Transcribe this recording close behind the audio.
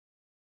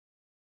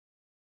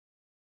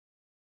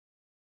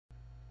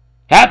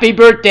Happy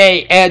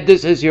birthday, Ed.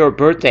 This is your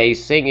birthday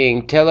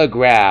singing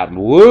telegram.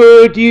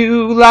 Would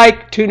you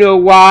like to know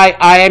why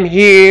I am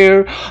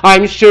here?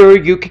 I'm sure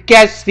you could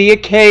guess the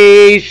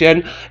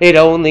occasion. It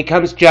only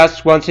comes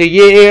just once a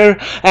year,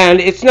 and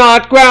it's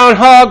not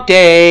Groundhog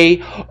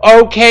Day.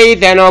 Okay,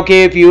 then I'll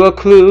give you a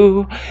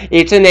clue.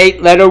 It's an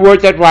 8-letter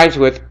word that rhymes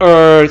with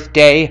Earth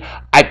Day.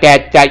 I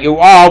bet that you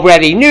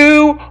already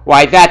knew.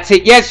 Why, that's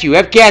it. Yes, you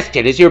have guessed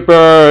it. It's your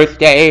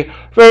birthday.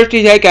 First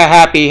you take a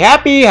happy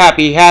birthday,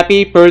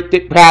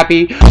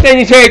 happy. Then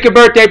you take a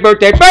birthday.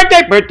 First you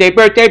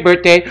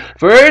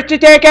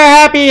take a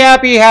happy.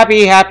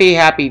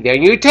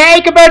 Then you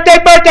take a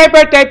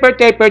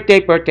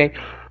birthday.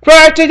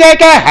 First you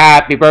take a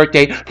happy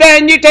birthday.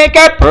 Then you take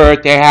a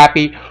birthday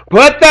happy.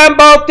 Put them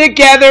both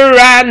together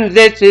and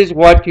this is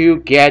what you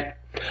get.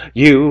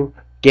 You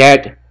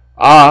get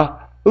a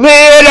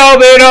little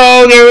bit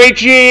older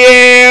each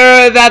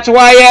year. That's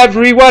why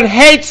everyone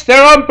hates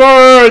their own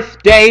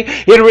birthday.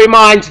 It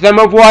reminds them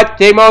of what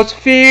they most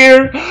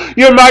fear.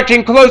 You're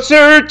marching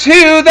closer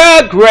to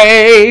the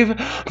grave.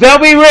 There'll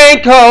be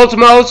wrinkles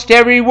most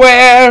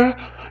everywhere.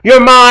 Your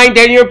mind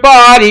and your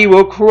body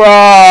will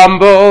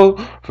crumble.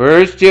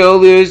 First you'll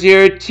lose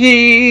your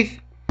teeth,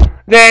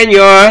 then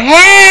your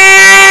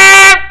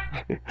hair.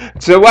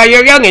 So while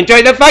you're young,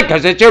 enjoy the fun,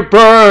 'cause it's your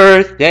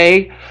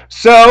birthday.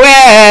 So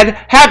Ed,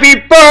 happy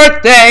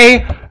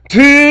birthday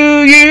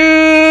to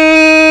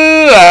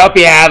you. I hope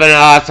you have an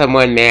awesome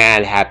one,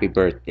 man. Happy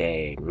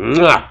birthday.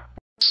 Mwah.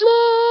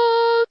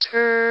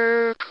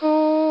 Slaughter